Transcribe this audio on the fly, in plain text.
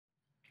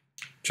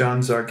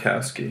John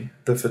Szarkowski,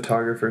 The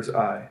Photographer's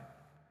Eye.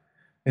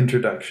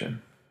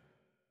 Introduction.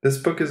 This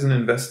book is an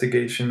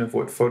investigation of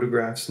what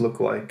photographs look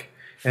like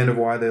and of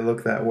why they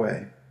look that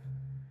way.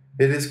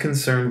 It is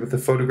concerned with the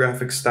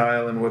photographic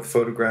style and with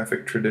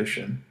photographic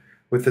tradition,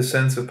 with the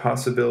sense of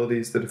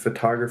possibilities that a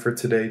photographer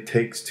today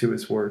takes to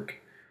his work.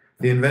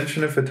 The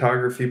invention of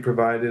photography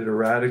provided a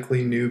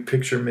radically new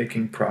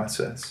picture-making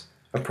process,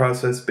 a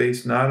process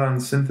based not on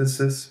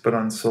synthesis but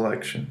on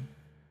selection.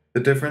 The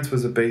difference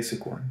was a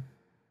basic one.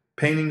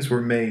 Paintings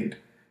were made,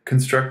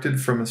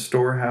 constructed from a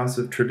storehouse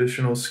of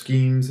traditional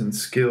schemes and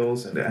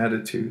skills and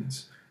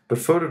attitudes, but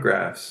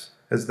photographs,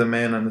 as the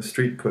man on the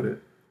street put it,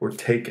 were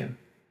taken.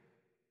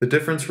 The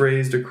difference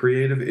raised a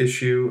creative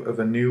issue of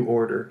a new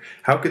order.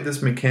 How could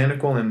this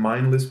mechanical and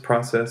mindless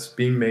process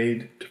be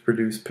made to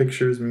produce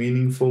pictures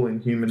meaningful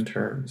in human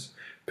terms,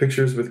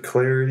 pictures with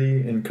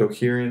clarity and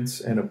coherence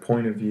and a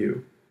point of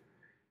view?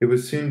 It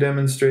was soon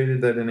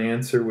demonstrated that an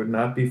answer would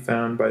not be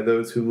found by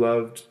those who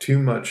loved too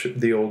much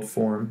the old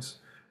forms,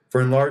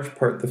 for in large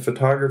part the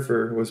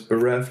photographer was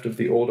bereft of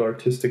the old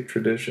artistic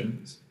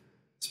traditions.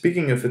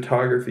 Speaking of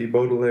photography,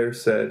 Baudelaire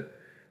said,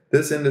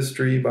 "This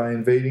industry, by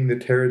invading the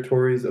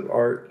territories of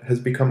art,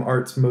 has become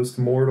art's most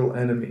mortal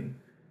enemy."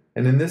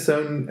 And in his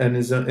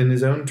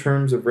own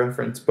terms of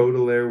reference,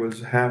 Baudelaire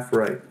was half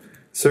right.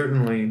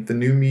 Certainly, the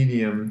new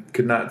medium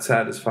could not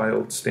satisfy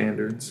old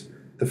standards.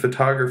 The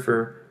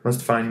photographer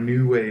must find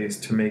new ways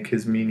to make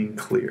his meaning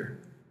clear.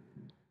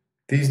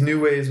 These new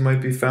ways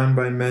might be found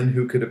by men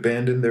who could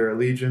abandon their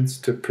allegiance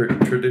to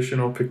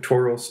traditional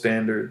pictorial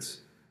standards,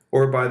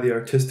 or by the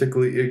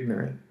artistically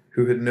ignorant,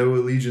 who had no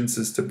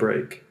allegiances to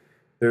break.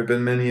 There have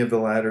been many of the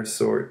latter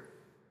sort.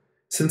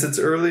 Since its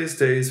earliest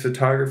days,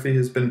 photography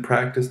has been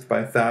practiced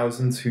by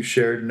thousands who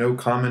shared no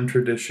common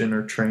tradition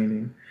or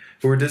training,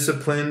 who were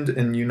disciplined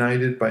and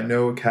united by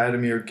no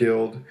academy or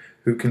guild,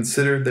 who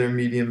considered their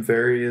medium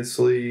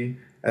variously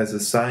as a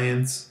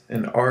science,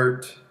 an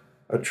art,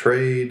 a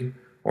trade,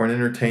 or an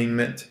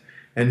entertainment,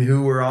 and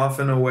who were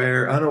often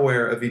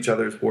unaware of each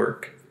other's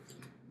work.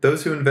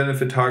 Those who invented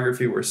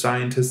photography were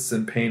scientists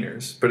and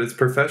painters, but its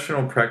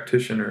professional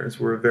practitioners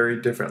were a very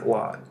different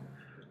lot.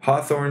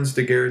 Hawthorne's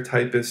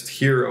daguerreotypist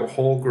hero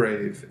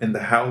Holgrave in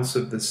The House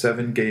of the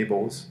Seven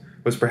Gables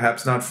was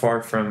perhaps not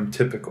far from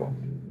typical.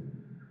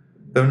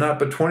 Though not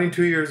but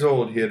 22 years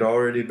old, he had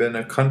already been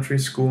a country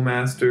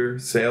schoolmaster,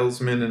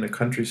 salesman in a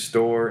country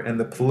store, and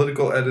the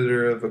political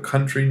editor of a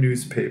country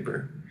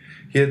newspaper.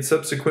 He had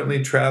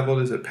subsequently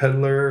traveled as a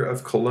peddler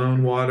of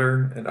cologne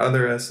water and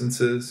other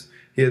essences.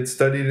 He had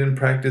studied and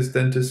practiced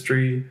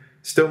dentistry.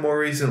 Still more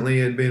recently,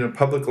 he had been a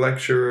public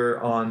lecturer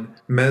on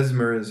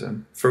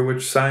mesmerism, for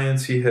which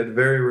science he had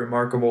very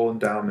remarkable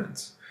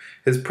endowments.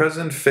 His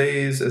present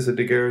phase as a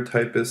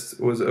daguerreotypist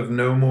was of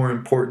no more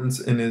importance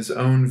in his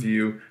own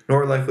view,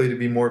 nor likely to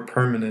be more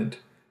permanent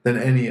than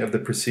any of the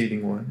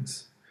preceding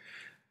ones.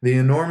 The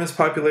enormous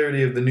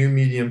popularity of the new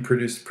medium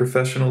produced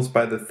professionals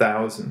by the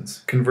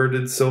thousands,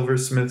 converted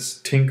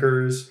silversmiths,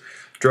 tinkers,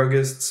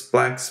 druggists,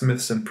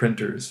 blacksmiths, and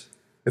printers.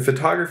 If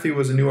photography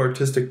was a new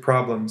artistic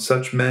problem,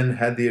 such men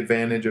had the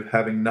advantage of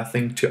having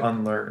nothing to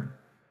unlearn.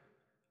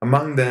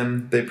 Among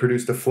them, they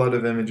produced a flood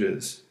of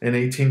images. In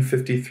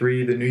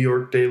 1853, the New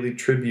York Daily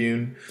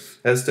Tribune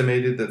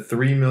estimated that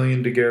 3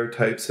 million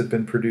daguerreotypes had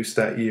been produced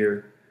that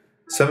year.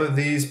 Some of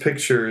these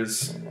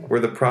pictures were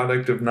the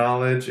product of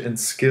knowledge and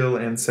skill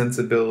and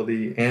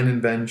sensibility and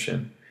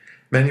invention.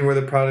 Many were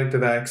the product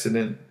of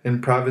accident,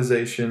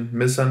 improvisation,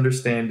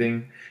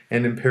 misunderstanding,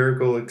 and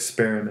empirical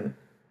experiment.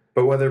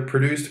 But whether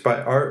produced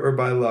by art or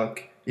by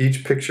luck,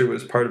 each picture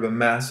was part of a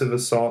massive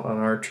assault on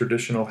our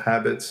traditional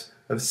habits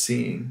of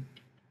seeing.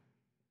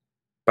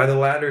 By the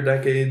latter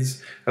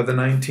decades of the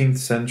 19th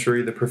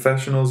century, the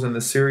professionals and the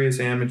serious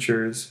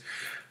amateurs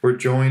were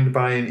joined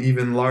by an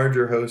even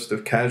larger host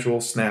of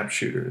casual snap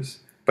shooters.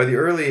 By the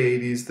early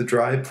 80s, the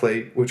dry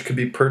plate, which could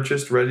be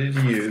purchased ready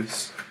to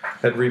use,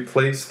 had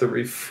replaced the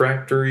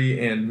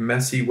refractory and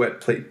messy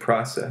wet plate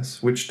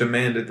process, which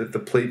demanded that the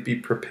plate be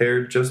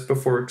prepared just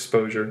before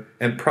exposure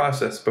and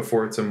processed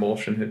before its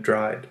emulsion had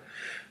dried.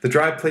 The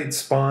dry plate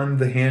spawned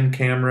the hand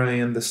camera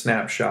and the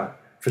snapshot.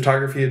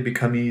 Photography had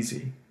become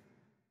easy.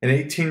 In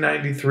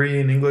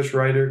 1893, an English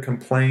writer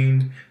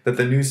complained that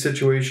the new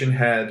situation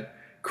had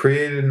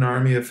created an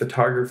army of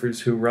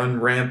photographers who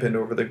run rampant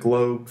over the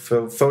globe,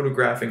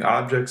 photographing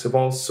objects of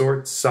all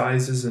sorts,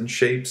 sizes, and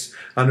shapes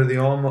under the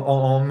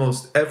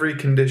almost every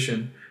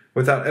condition,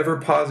 without ever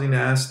pausing to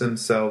ask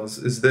themselves,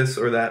 is this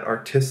or that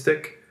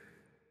artistic?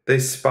 They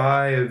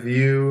spy a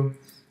view.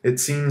 It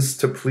seems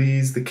to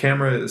please. The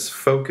camera is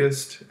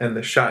focused and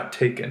the shot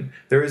taken.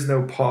 There is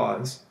no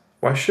pause.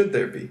 Why should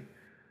there be?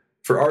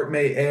 For art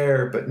may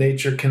err, but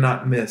nature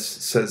cannot miss,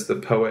 says the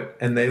poet,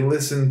 and they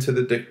listen to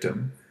the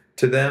dictum.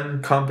 To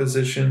them,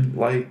 composition,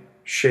 light,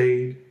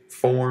 shade,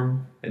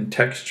 form, and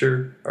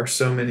texture are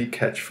so many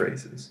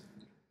catchphrases.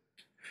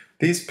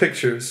 These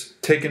pictures,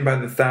 taken by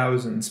the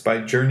thousands by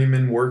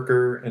journeyman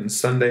worker and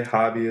Sunday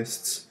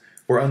hobbyists,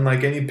 were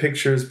unlike any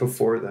pictures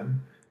before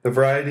them. The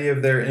variety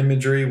of their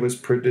imagery was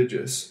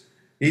prodigious.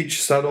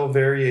 Each subtle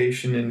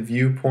variation in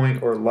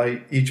viewpoint or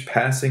light, each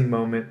passing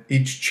moment,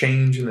 each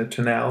change in the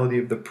tonality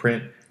of the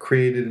print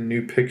created a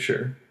new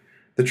picture.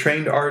 The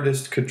trained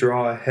artist could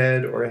draw a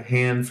head or a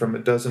hand from a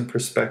dozen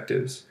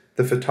perspectives.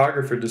 The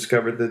photographer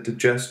discovered that the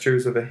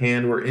gestures of a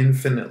hand were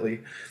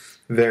infinitely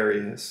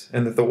various,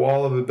 and that the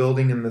wall of a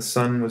building in the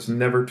sun was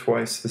never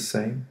twice the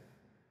same.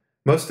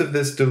 Most of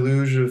this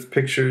deluge of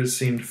pictures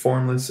seemed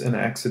formless and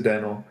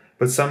accidental,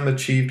 but some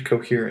achieved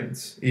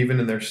coherence, even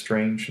in their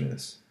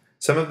strangeness.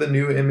 Some of the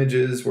new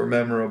images were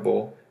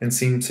memorable and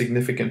seemed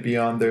significant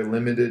beyond their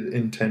limited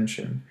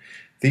intention.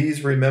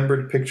 These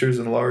remembered pictures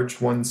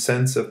enlarged one's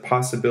sense of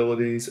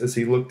possibilities as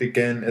he looked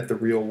again at the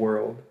real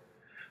world.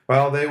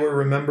 While they were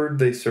remembered,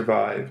 they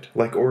survived,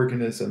 like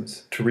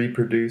organisms, to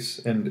reproduce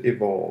and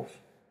evolve.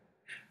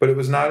 But it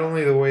was not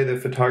only the way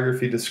that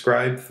photography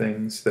described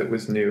things that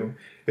was new,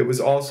 it was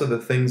also the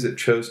things it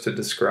chose to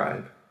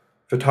describe.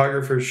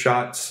 Photographers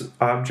shot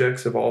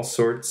objects of all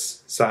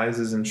sorts,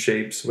 sizes, and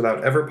shapes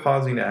without ever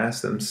pausing to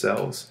ask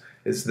themselves,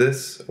 is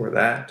this or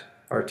that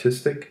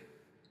artistic?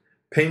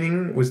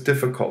 Painting was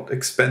difficult,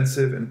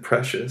 expensive, and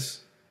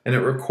precious, and it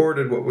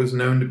recorded what was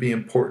known to be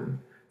important.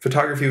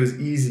 Photography was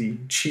easy,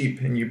 cheap,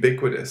 and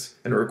ubiquitous,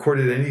 and it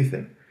recorded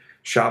anything.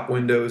 Shop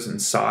windows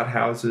and sod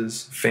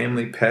houses,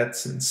 family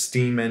pets and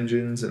steam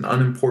engines and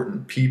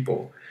unimportant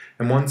people.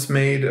 And once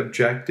made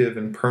objective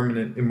and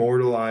permanent,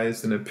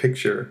 immortalized in a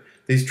picture,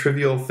 these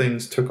trivial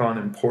things took on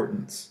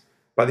importance.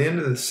 By the end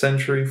of the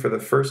century, for the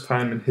first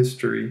time in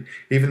history,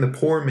 even the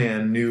poor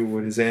man knew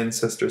what his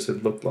ancestors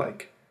had looked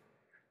like.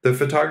 The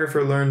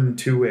photographer learned in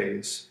two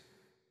ways.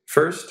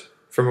 First,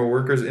 from a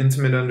worker's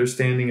intimate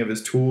understanding of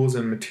his tools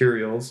and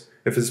materials.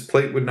 If his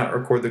plate would not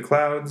record the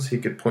clouds, he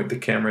could point the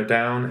camera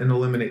down and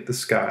eliminate the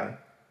sky.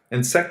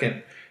 And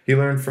second, he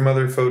learned from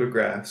other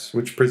photographs,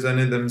 which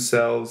presented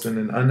themselves in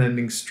an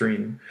unending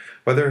stream.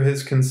 Whether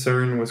his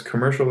concern was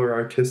commercial or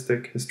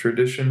artistic, his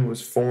tradition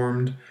was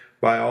formed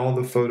by all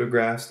the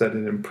photographs that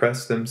had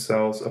impressed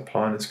themselves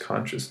upon his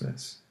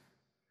consciousness.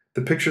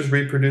 The pictures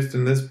reproduced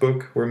in this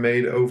book were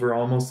made over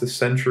almost a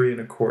century and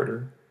a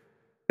quarter.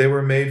 They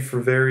were made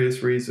for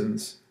various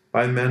reasons,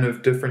 by men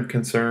of different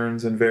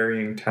concerns and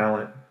varying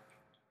talent.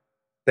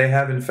 They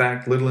have, in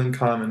fact, little in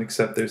common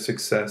except their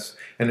success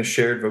and a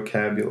shared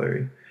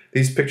vocabulary.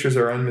 These pictures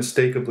are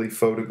unmistakably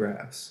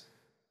photographs.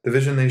 The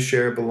vision they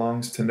share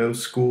belongs to no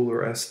school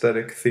or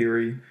aesthetic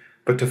theory,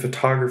 but to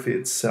photography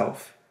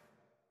itself.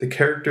 The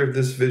character of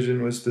this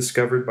vision was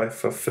discovered by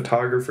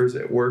photographers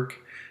at work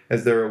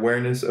as their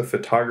awareness of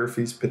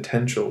photography's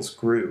potentials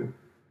grew.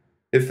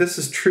 If this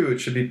is true, it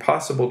should be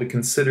possible to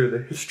consider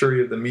the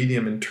history of the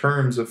medium in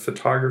terms of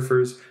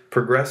photographers'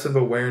 progressive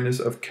awareness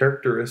of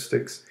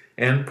characteristics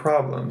and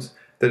problems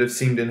that have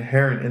seemed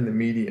inherent in the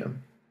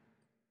medium.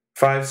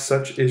 5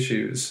 such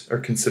issues are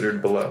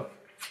considered below.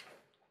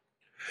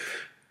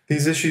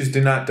 These issues do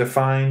not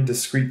define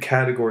discrete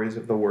categories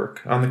of the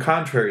work. On the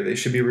contrary, they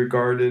should be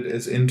regarded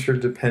as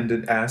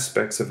interdependent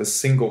aspects of a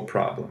single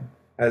problem,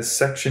 as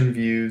section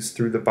views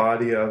through the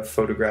body of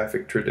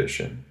photographic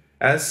tradition.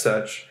 As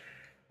such,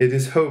 it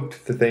is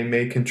hoped that they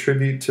may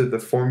contribute to the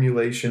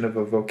formulation of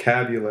a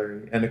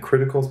vocabulary and a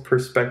critical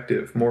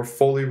perspective more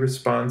fully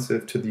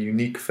responsive to the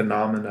unique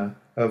phenomena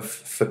of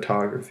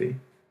photography.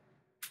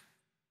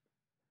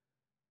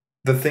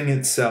 The thing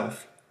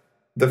itself.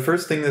 The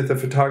first thing that the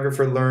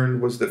photographer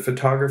learned was that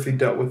photography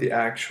dealt with the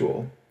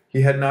actual.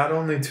 He had not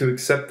only to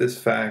accept this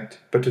fact,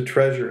 but to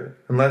treasure it.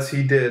 Unless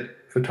he did,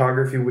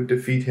 photography would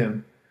defeat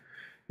him.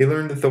 He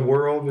learned that the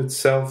world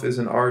itself is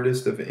an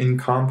artist of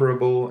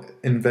incomparable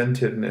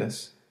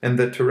inventiveness, and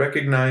that to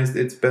recognize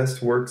its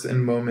best works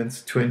and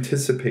moments, to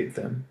anticipate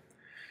them,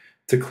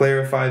 to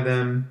clarify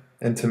them,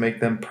 and to make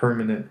them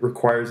permanent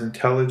requires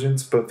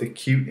intelligence both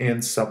acute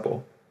and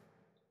supple.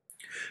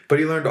 But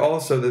he learned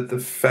also that the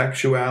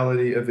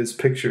factuality of his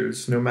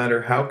pictures, no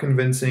matter how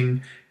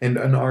convincing and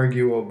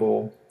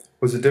unarguable,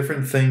 was a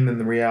different thing than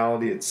the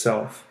reality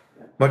itself.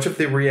 Much of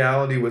the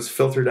reality was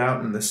filtered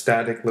out in the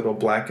static little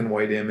black and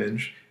white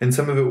image, and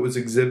some of it was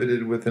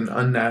exhibited with an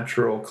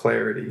unnatural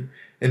clarity,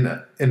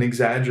 an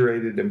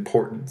exaggerated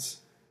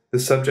importance. The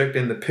subject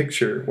and the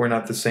picture were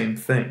not the same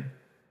thing.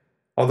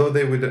 Although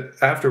they would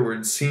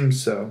afterwards seem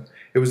so,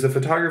 it was the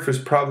photographer's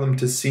problem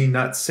to see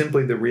not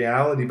simply the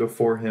reality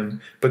before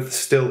him, but the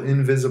still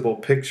invisible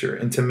picture,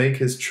 and to make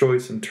his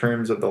choice in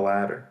terms of the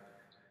latter.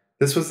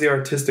 This was the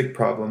artistic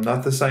problem,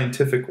 not the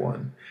scientific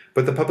one,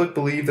 but the public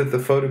believed that the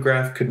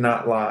photograph could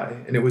not lie,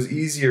 and it was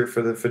easier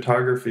for the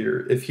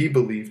photographer if he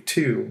believed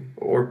too,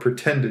 or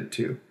pretended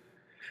to.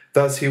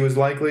 Thus, he was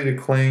likely to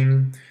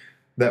claim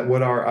that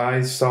what our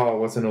eyes saw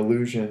was an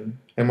illusion,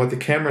 and what the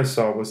camera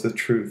saw was the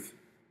truth.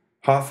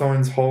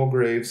 Hawthorne's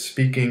Halgrave,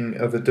 speaking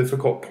of a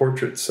difficult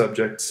portrait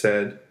subject,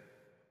 said,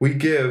 "We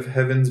give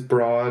heaven's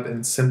broad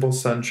and simple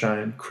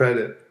sunshine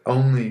credit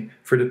only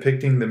for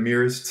depicting the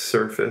merest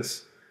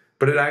surface,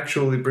 but it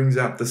actually brings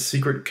out the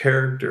secret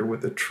character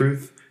with a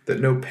truth that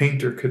no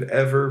painter could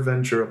ever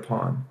venture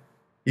upon,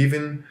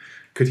 even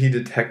could he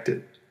detect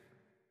it.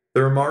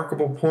 The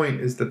remarkable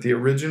point is that the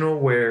original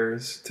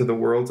wears, to the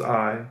world's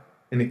eye,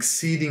 an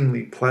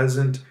exceedingly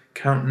pleasant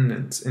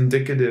countenance,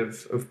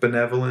 indicative of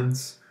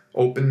benevolence,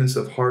 openness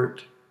of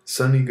heart,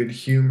 sunny good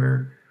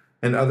humor,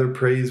 and other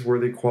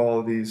praiseworthy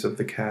qualities of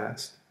the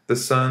cast. The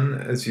son,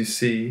 as you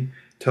see,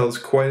 tells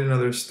quite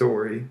another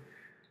story,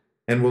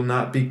 and will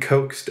not be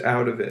coaxed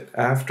out of it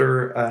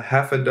after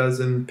half a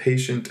dozen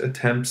patient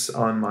attempts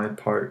on my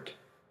part.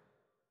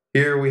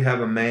 Here we have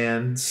a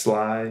man,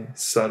 sly,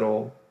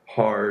 subtle,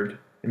 hard,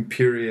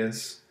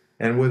 imperious,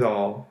 and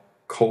withal,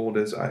 cold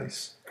as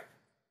ice.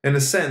 In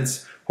a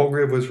sense,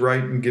 Holgrave was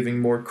right in giving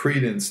more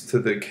credence to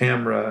the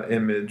camera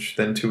image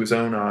than to his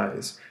own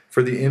eyes,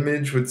 for the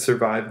image would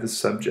survive the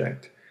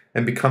subject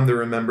and become the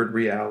remembered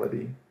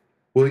reality.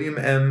 William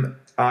M.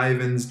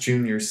 Ivins,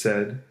 Jr.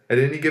 said, "At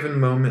any given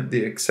moment,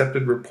 the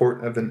accepted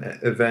report of an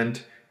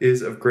event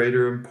is of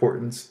greater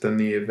importance than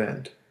the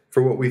event.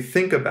 For what we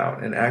think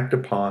about and act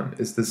upon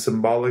is the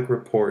symbolic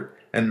report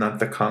and not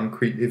the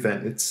concrete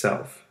event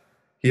itself."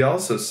 He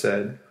also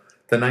said,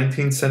 "The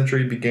 19th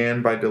century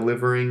began by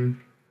delivering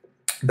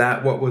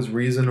that what was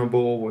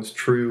reasonable was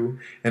true,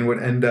 and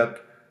would end up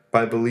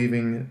by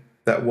believing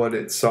that what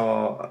it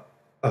saw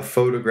a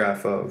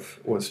photograph of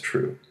was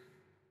true."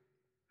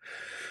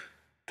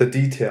 The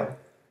detail.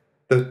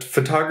 The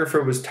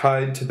photographer was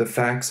tied to the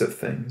facts of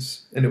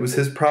things, and it was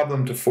his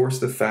problem to force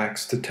the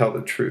facts to tell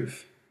the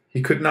truth.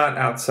 He could not,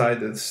 outside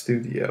the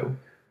studio,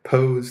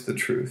 pose the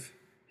truth.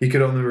 He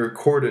could only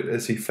record it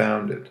as he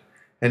found it,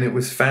 and it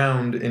was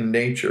found in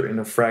nature in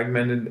a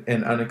fragmented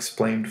and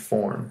unexplained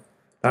form,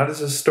 not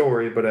as a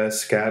story, but as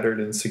scattered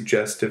and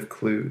suggestive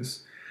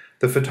clues.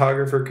 The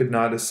photographer could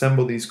not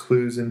assemble these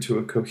clues into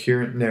a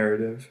coherent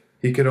narrative.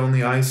 He could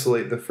only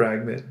isolate the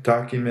fragment,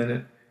 document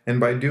it, and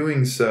by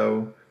doing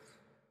so,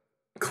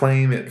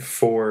 claim it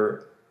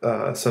for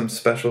some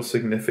special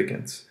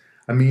significance,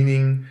 a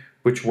meaning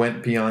which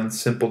went beyond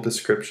simple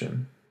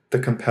description. The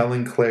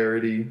compelling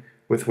clarity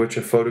with which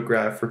a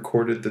photograph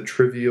recorded the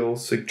trivial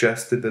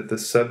suggested that the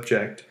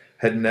subject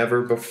had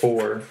never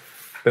before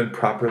been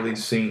properly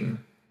seen,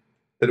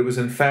 that it was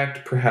in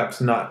fact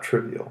perhaps not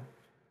trivial,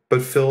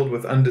 but filled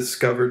with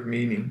undiscovered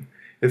meaning.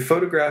 If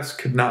photographs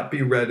could not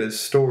be read as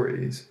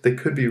stories, they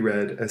could be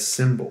read as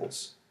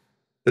symbols.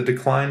 The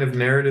decline of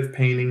narrative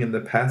painting in the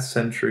past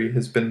century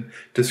has been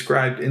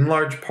described in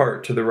large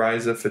part to the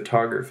rise of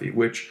photography,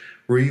 which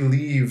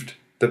relieved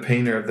the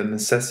painter of the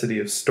necessity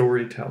of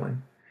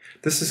storytelling.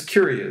 This is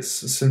curious,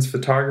 since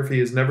photography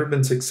has never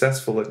been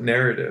successful at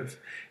narrative.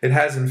 It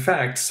has, in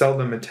fact,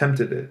 seldom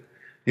attempted it.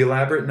 The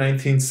elaborate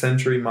 19th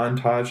century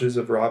montages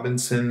of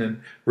Robinson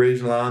and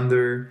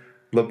Rejlander,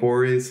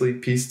 laboriously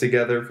pieced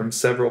together from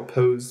several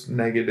posed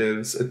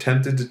negatives,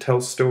 attempted to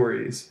tell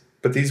stories,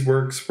 but these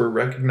works were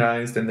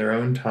recognized in their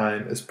own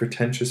time as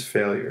pretentious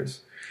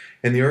failures.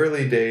 In the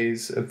early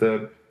days of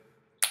the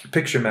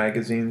picture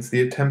magazines,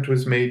 the attempt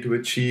was made to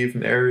achieve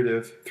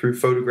narrative through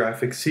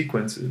photographic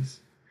sequences,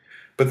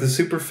 but the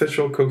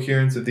superficial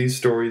coherence of these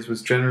stories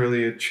was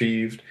generally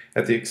achieved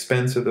at the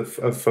expense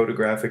of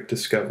photographic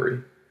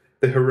discovery.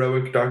 The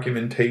heroic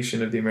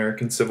documentation of the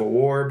American Civil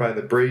War by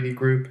the Brady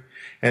Group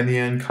and the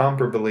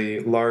incomparably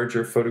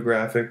larger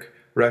photographic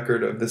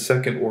record of the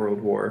Second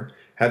World War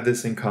had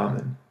this in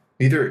common.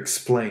 Neither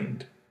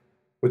explained,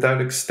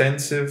 without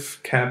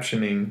extensive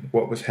captioning,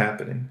 what was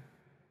happening.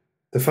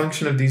 The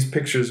function of these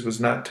pictures was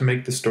not to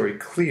make the story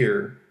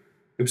clear,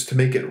 it was to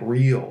make it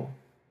real.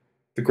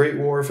 The great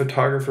war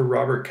photographer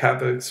Robert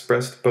Capa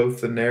expressed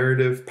both the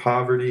narrative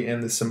poverty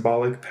and the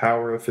symbolic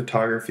power of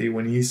photography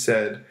when he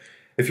said,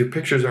 "If your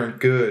pictures aren't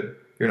good,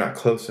 you're not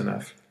close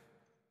enough."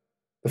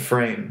 The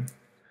frame.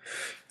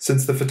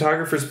 Since the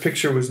photographer's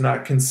picture was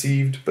not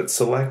conceived but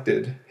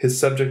selected, his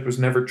subject was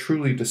never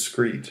truly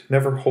discrete,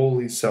 never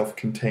wholly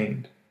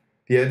self-contained.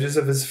 The edges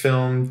of his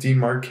film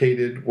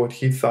demarcated what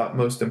he thought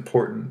most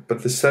important,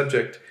 but the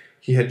subject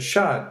he had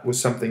shot was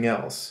something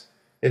else.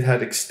 It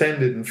had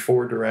extended in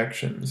four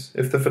directions.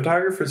 If the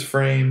photographer's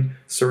frame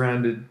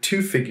surrounded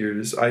two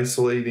figures,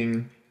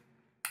 isolating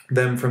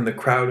them from the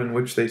crowd in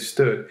which they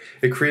stood,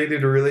 it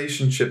created a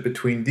relationship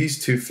between these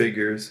two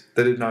figures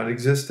that had not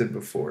existed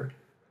before.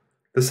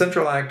 The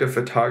central act of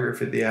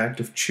photography, the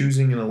act of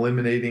choosing and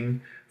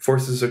eliminating,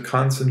 forces a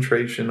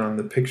concentration on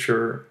the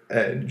picture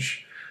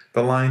edge,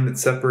 the line that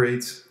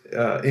separates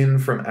in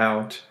from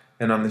out,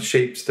 and on the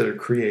shapes that are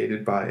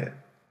created by it.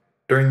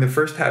 During the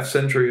first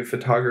half-century of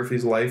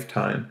photography's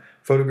lifetime,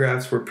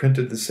 photographs were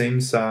printed the same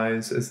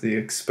size as the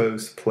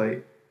exposed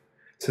plate.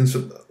 Since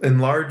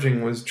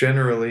enlarging was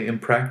generally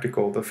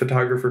impractical, the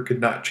photographer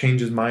could not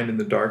change his mind in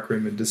the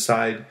darkroom and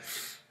decide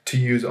to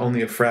use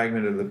only a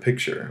fragment of the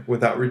picture,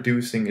 without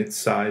reducing its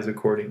size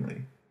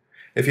accordingly.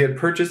 If he had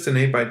purchased an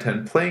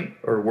 8x10 plate,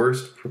 or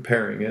worse,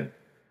 preparing it,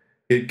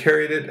 he had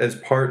carried it as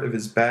part of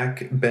his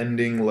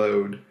back-bending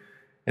load,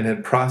 and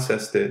had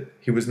processed it,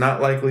 he was not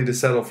likely to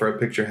settle for a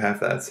picture half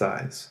that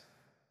size.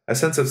 A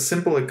sense of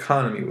simple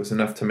economy was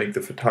enough to make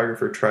the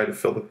photographer try to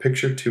fill the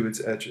picture to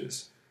its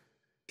edges.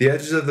 The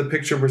edges of the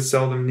picture were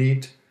seldom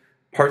neat.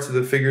 Parts of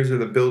the figures of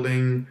the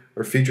building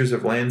or features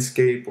of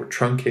landscape were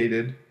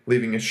truncated.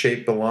 leaving a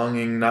shape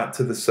belonging not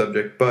to the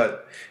subject,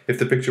 but, if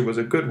the picture was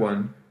a good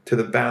one, to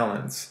the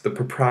balance, the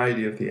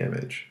propriety of the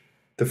image.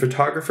 The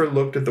photographer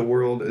looked at the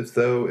world as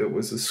though it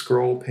was a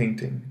scroll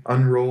painting,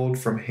 unrolled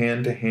from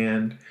hand to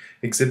hand,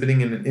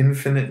 exhibiting an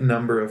infinite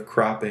number of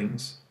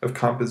croppings, of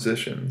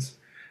compositions,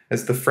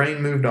 as the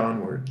frame moved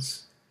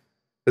onwards.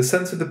 The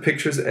sense of the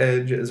picture's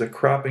edge as a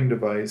cropping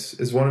device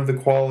is one of the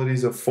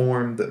qualities of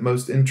form that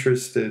most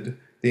interested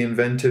the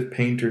inventive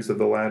painters of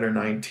the latter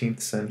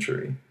 19th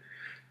century.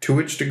 To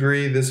which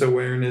degree this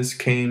awareness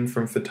came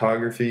from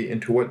photography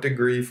and to what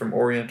degree from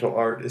Oriental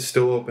art is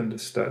still open to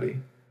study.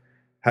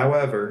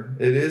 However,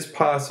 it is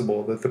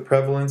possible that the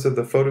prevalence of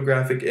the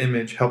photographic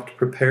image helped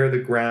prepare the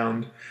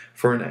ground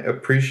for an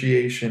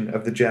appreciation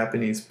of the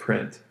Japanese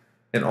print,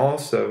 and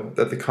also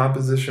that the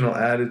compositional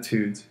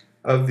attitudes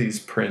of these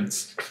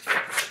prints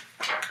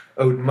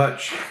owed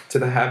much to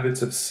the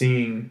habits of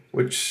seeing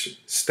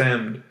which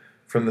stemmed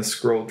from the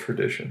scroll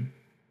tradition.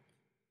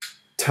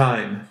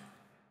 Time.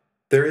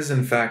 There is,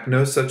 in fact,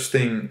 no such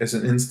thing as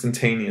an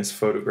instantaneous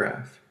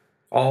photograph.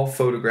 All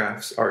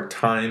photographs are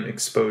time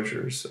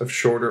exposures of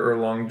shorter or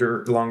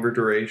longer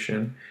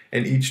duration,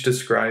 and each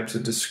describes a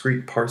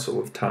discrete parcel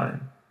of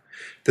time.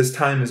 This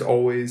time is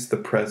always the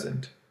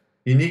present.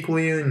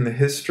 Uniquely in the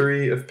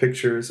history of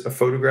pictures, a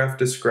photograph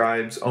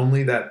describes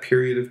only that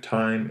period of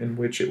time in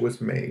which it was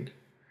made.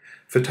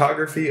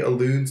 Photography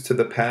alludes to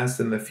the past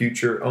and the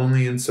future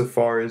only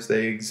insofar as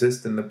they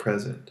exist in the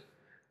present.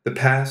 The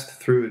past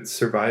through its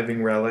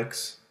surviving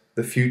relics,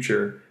 the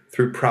future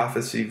through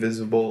prophecy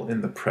visible in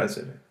the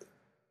present.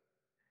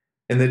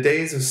 In the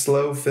days of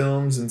slow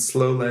films and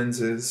slow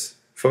lenses,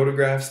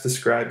 photographs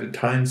described a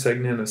time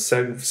segment of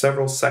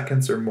several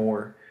seconds or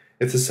more.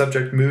 If the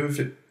subject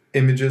moved,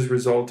 images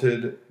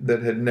resulted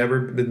that had never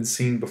been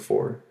seen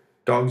before.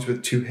 Dogs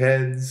with two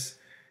heads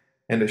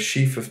and a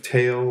sheaf of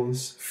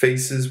tails,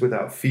 faces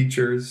without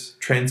features,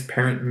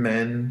 transparent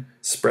men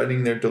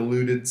spreading their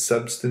diluted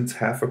substance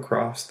half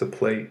across the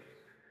plate.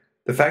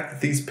 The fact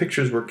that these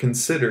pictures were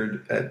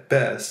considered, at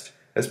best,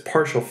 as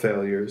partial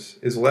failures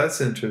is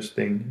less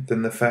interesting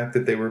than the fact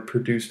that they were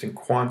produced in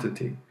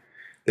quantity.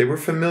 They were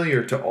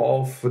familiar to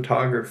all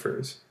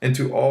photographers and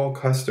to all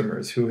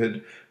customers who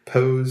had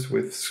posed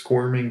with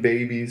squirming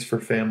babies for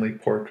family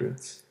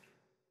portraits.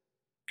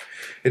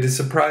 It is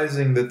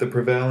surprising that the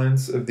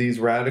prevalence of these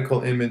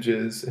radical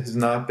images has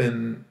not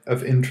been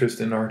of interest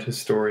in art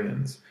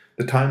historians.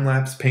 The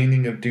time-lapse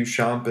painting of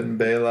Duchamp and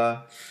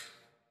Bela,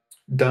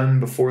 done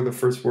before the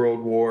First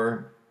World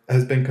War,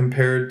 has been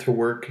compared to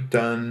work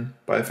done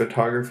by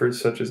photographers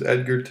such as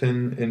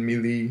Edgerton and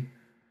Milly,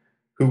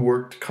 who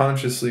worked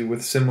consciously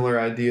with similar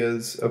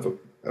ideas of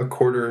a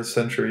quarter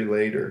century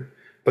later.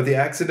 But the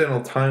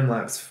accidental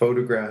time-lapse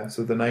photographs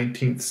of the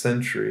 19th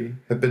century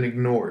have been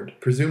ignored,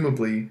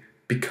 presumably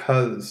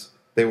because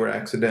they were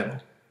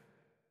accidental.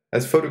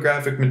 As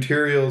photographic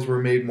materials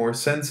were made more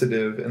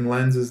sensitive and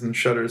lenses and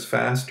shutters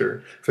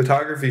faster,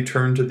 photography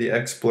turned to the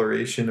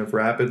exploration of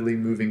rapidly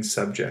moving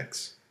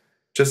subjects.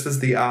 Just as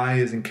the eye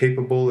is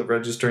incapable of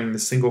registering the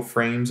single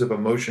frames of a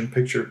motion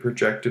picture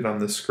projected on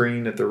the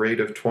screen at the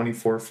rate of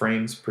 24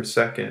 frames per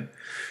second,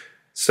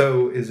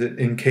 so is it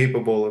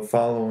incapable of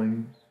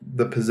following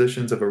the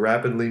positions of a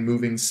rapidly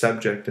moving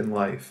subject in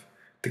life,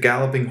 the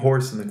galloping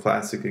horse in the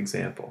classic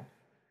example.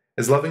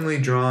 As lovingly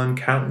drawn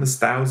countless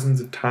thousands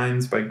of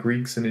times by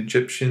Greeks and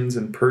Egyptians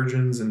and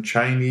Persians and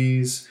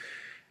Chinese,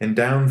 and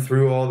down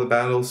through all the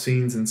battle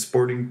scenes and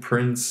sporting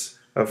prints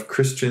of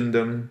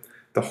Christendom,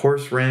 the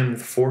horse ran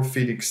with 4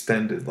 feet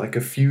extended, like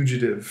a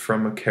fugitive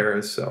from a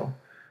carousel.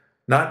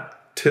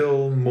 Not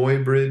till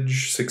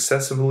Muybridge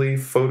successively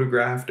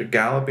photographed a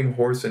galloping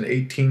horse in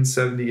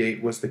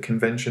 1878 was the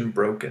convention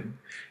broken.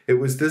 It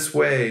was this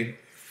way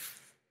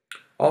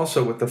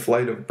also with the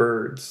flight of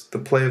birds, the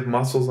play of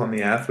muscles on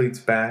the athlete's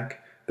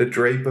back, the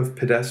drape of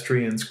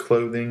pedestrians'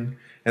 clothing,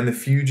 and the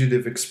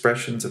fugitive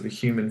expressions of a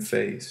human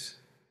face.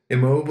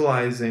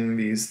 Immobilizing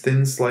these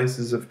thin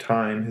slices of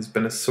time has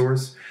been a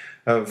source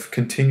of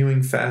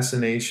continuing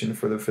fascination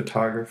for the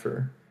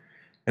photographer.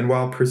 And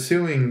while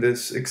pursuing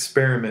this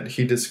experiment,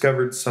 he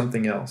discovered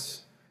something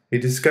else. He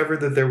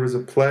discovered that there was a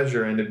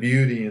pleasure and a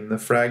beauty in the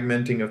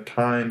fragmenting of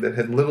time that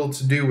had little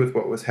to do with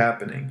what was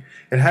happening.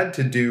 It had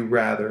to do,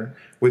 rather,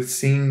 with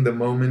seeing the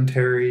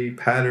momentary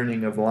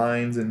patterning of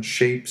lines and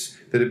shapes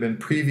that had been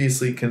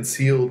previously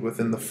concealed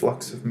within the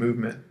flux of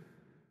movement.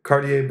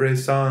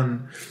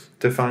 Cartier-Bresson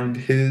defined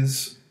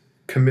his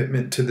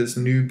commitment to this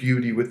new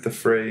beauty with the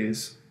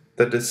phrase,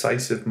 the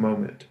decisive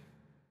moment.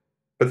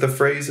 But the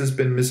phrase has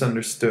been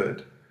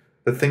misunderstood.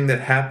 The thing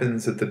that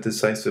happens at the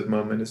decisive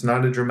moment is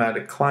not a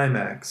dramatic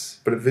climax,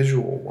 but a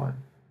visual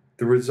one.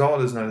 The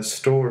result is not a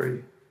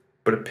story,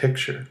 but a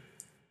picture.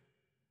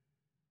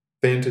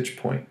 Vantage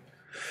point.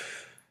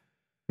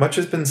 Much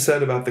has been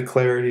said about the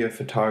clarity of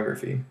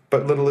photography,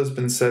 but little has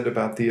been said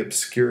about the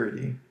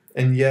obscurity.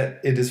 And yet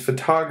it is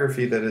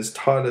photography that has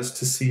taught us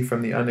to see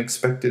from the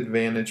unexpected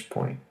vantage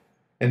point,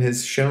 and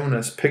has shown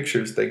us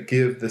pictures that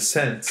give the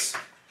sense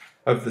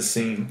of the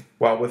scene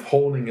while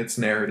withholding its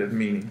narrative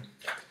meaning.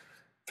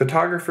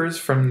 Photographers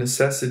from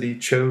necessity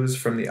chose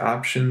from the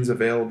options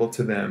available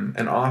to them,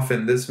 and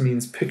often this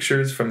means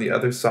pictures from the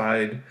other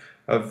side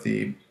of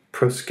the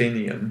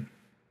proscenium,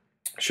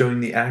 showing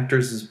the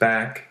actor's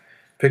back,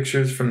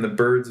 pictures from the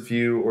bird's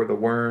view or the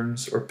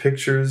worm's, or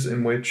pictures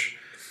in which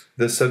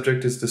the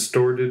subject is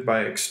distorted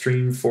by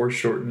extreme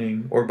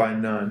foreshortening or by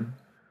none,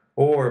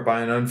 or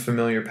by an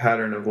unfamiliar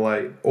pattern of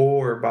light,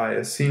 or by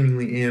a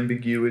seemingly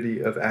ambiguity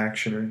of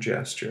action or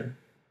gesture.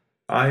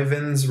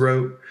 Ivins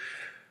wrote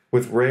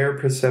with rare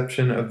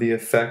perception of the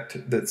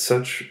effect that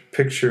such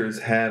pictures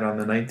had on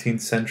the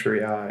 19th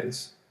century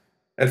eyes.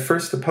 At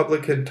first, the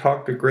public had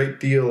talked a great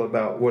deal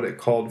about what it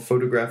called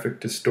photographic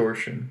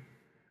distortion,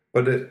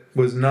 but it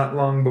was not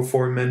long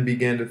before men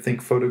began to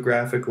think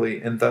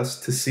photographically and thus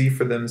to see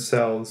for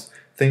themselves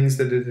things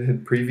that it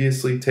had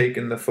previously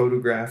taken the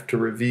photograph to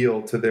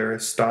reveal to their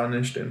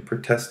astonished and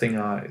protesting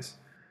eyes.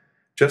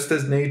 Just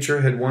as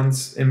nature had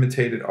once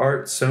imitated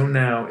art, so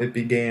now it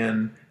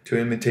began to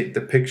imitate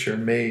the picture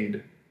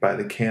made by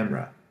the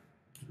camera.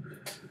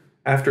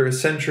 After a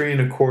century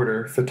and a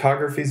quarter,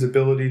 photography's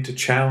ability to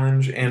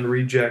challenge and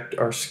reject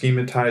our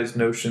schematized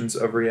notions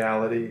of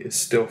reality is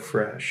still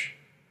fresh.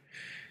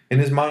 In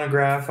his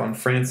monograph on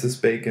Francis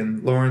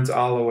Bacon, Lawrence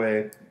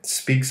Alloway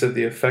speaks of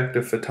the effect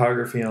of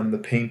photography on the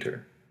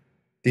painter.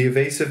 The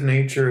evasive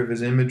nature of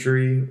his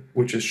imagery,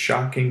 which is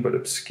shocking but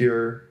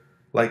obscure,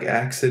 like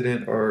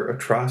accident or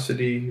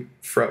atrocity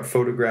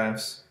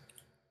photographs,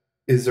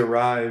 is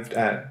arrived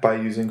at by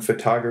using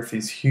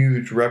photography's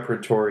huge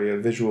repertory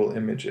of visual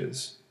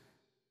images.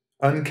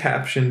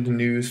 Uncaptioned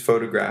news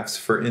photographs,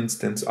 for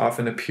instance,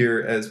 often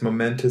appear as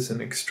momentous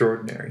and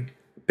extraordinary.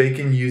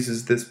 Bacon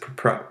uses this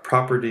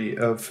property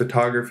of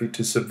photography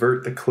to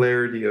subvert the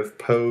clarity of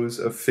pose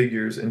of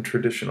figures in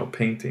traditional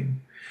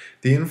painting.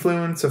 The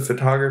influence of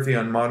photography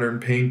on modern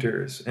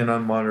painters and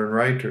on modern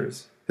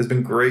writers has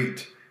been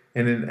great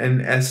and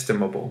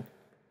inestimable.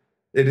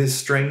 It is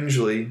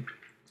strangely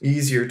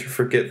easier to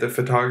forget that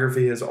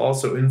photography has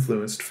also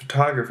influenced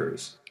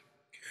photographers.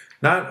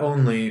 Not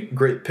only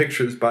great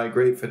pictures by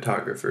great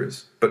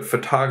photographers, but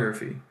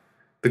photography,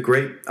 the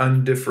great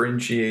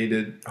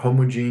undifferentiated,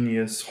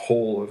 homogeneous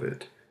whole of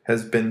it,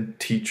 has been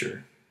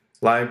teacher,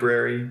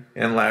 library,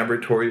 and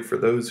laboratory for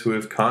those who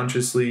have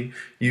consciously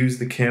used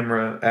the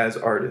camera as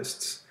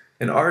artists.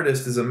 An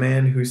artist is a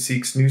man who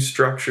seeks new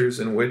structures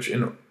in which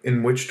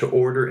to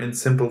order and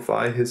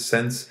simplify his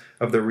sense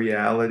of the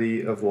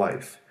reality of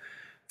life.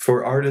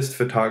 For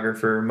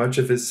artist-photographer, much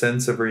of his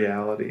sense of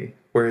reality,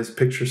 where his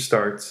picture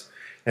starts,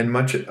 and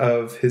much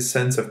of his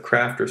sense of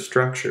craft or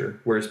structure,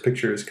 where his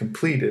picture is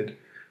completed,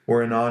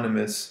 were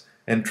anonymous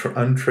and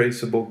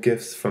untraceable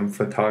gifts from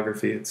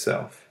photography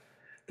itself.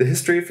 The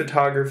history of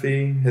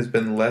photography has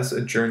been less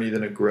a journey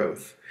than a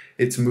growth.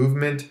 Its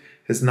movement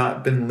has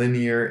not been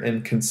linear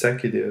and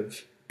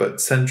consecutive, but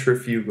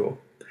centrifugal.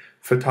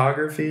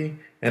 Photography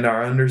and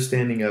our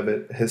understanding of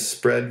it has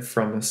spread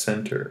from a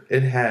center.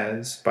 It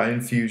has, by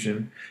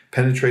infusion,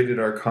 penetrated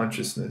our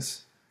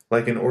consciousness.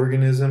 Like an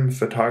organism,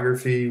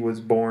 photography was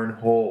born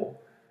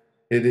whole.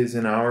 It is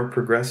in our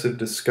progressive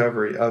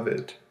discovery of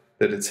it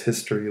that its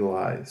history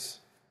lies.